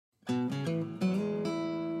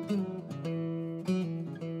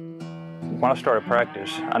When I started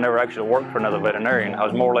practice, I never actually worked for another veterinarian. I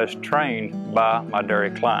was more or less trained by my dairy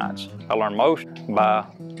clients. I learned most by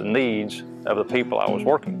the needs of the people I was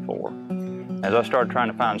working for. As I started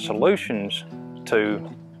trying to find solutions to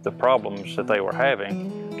the problems that they were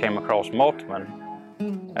having, came across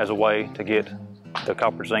Multimin as a way to get the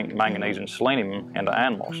copper, zinc, manganese, and selenium into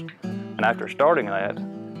animals. And after starting that,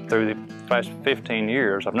 through the past 15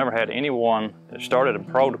 years, I've never had anyone that started a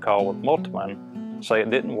protocol with Multimin say it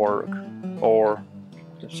didn't work or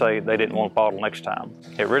say they didn't want a bottle next time.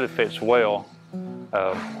 It really fits well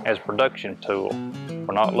as a production tool.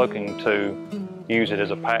 We're not looking to use it as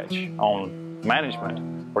a patch on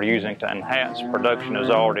management. We're using it to enhance production that's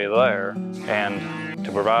already there and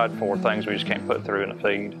to provide for things we just can't put through in a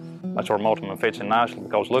feed. That's where Multimin fits in nicely,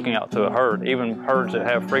 because looking out to a herd, even herds that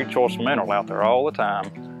have free choice mineral out there all the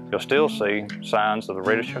time, you'll still see signs of the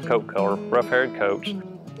reddish coat color, rough-haired coats.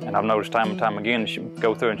 And I've noticed time and time again, you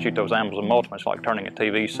go through and shoot those animals in Multimin, it's like turning a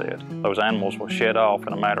TV set. Those animals will shed off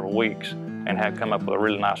in a matter of weeks and have come up with a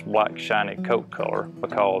really nice black, shiny coat color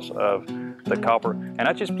because of the copper. And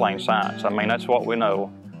that's just plain science. I mean, that's what we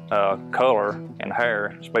know. Color in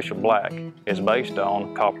hair, especially black, is based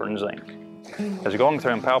on copper and zinc. As we're going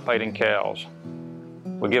through and palpating cows,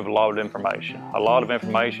 we give a lot of information. A lot of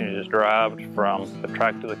information is derived from the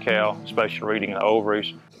tract of the cow, especially reading the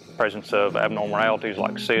ovaries, presence of abnormalities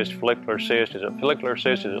like cyst, follicular cyst. Is it follicular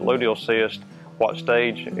cyst? Is it luteal cyst? What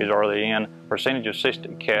stage are they in? Percentage of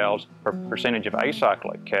cystic cows, or percentage of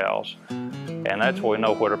acyclic cows. And that's where we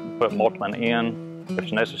know where to put Multimin in, if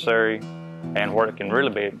it's necessary, and where it can really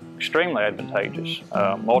be extremely advantageous.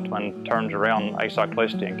 Multimin turns around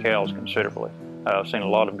acyclicity in cows considerably. I've seen a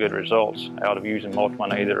lot of good results out of using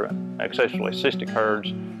Multimin either in excessively cystic herds.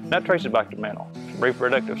 And that traces back to mental.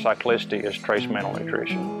 Reproductive cyclicity is trace mental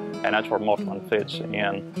nutrition. And that's where Multimin fits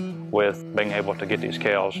in with being able to get these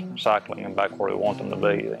cows cycling and back where we want them to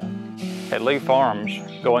be then. At Lee Farms,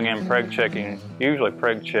 going in preg checking, usually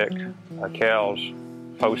preg check cows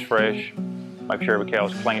post-fresh, make sure every cow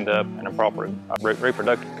is cleaned up in a proper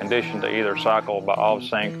reproductive condition to either cycle by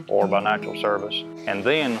off-sync or by natural service. And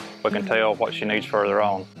then we can tell what she needs further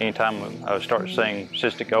on. Anytime we start seeing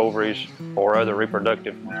cystic ovaries or other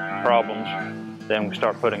reproductive problems, then we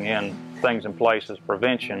start putting in things in place as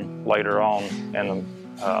prevention later on, and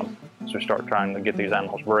so we start trying to get these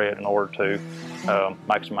animals bred in order to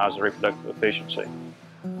maximize the reproductive efficiency.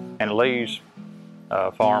 And Lee's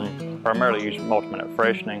farm primarily uses Multimin at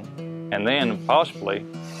freshening, and then possibly,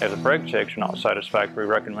 if the preg checks are not satisfactory,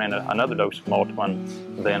 we recommend another dose of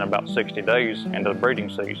Multimin then about 60 days into the breeding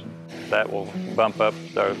season. That will bump up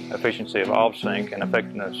the efficiency of off-sync and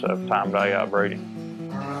effectiveness of timed AI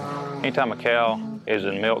breeding. Anytime a cow is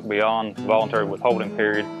in milk beyond voluntary withholding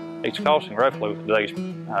period, it's costing roughly with today's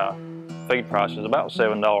feed prices about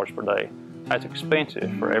 $7 per day. That's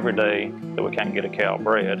expensive for every day that we can't get a cow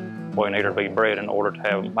bred. We need her to be bred in order to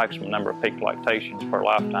have a maximum number of peak lactations per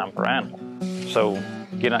lifetime per animal. So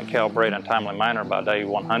getting that cow bred in a timely manner by day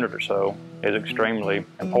 100 or so is extremely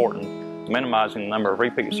important. Minimizing the number of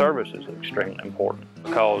repeat services is extremely important,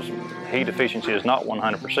 because heat efficiency is not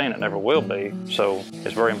 100%, it never will be. So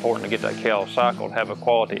it's very important to get that cow cycled, have a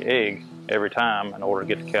quality egg every time in order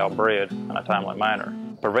to get the cow bred in a timely manner.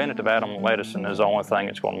 Preventative animal medicine is the only thing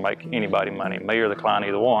that's going to make anybody money, me or the client,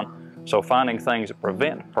 either one. So finding things that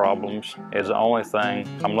prevent problems is the only thing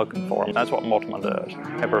I'm looking for. And that's what Multimin does.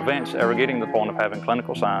 It prevents ever getting to the point of having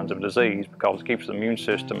clinical signs of disease, because it keeps the immune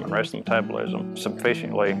system and rest of the metabolism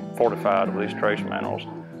sufficiently fortified with these trace minerals.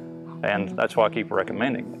 And that's why I keep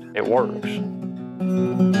recommending it. It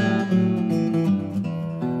works.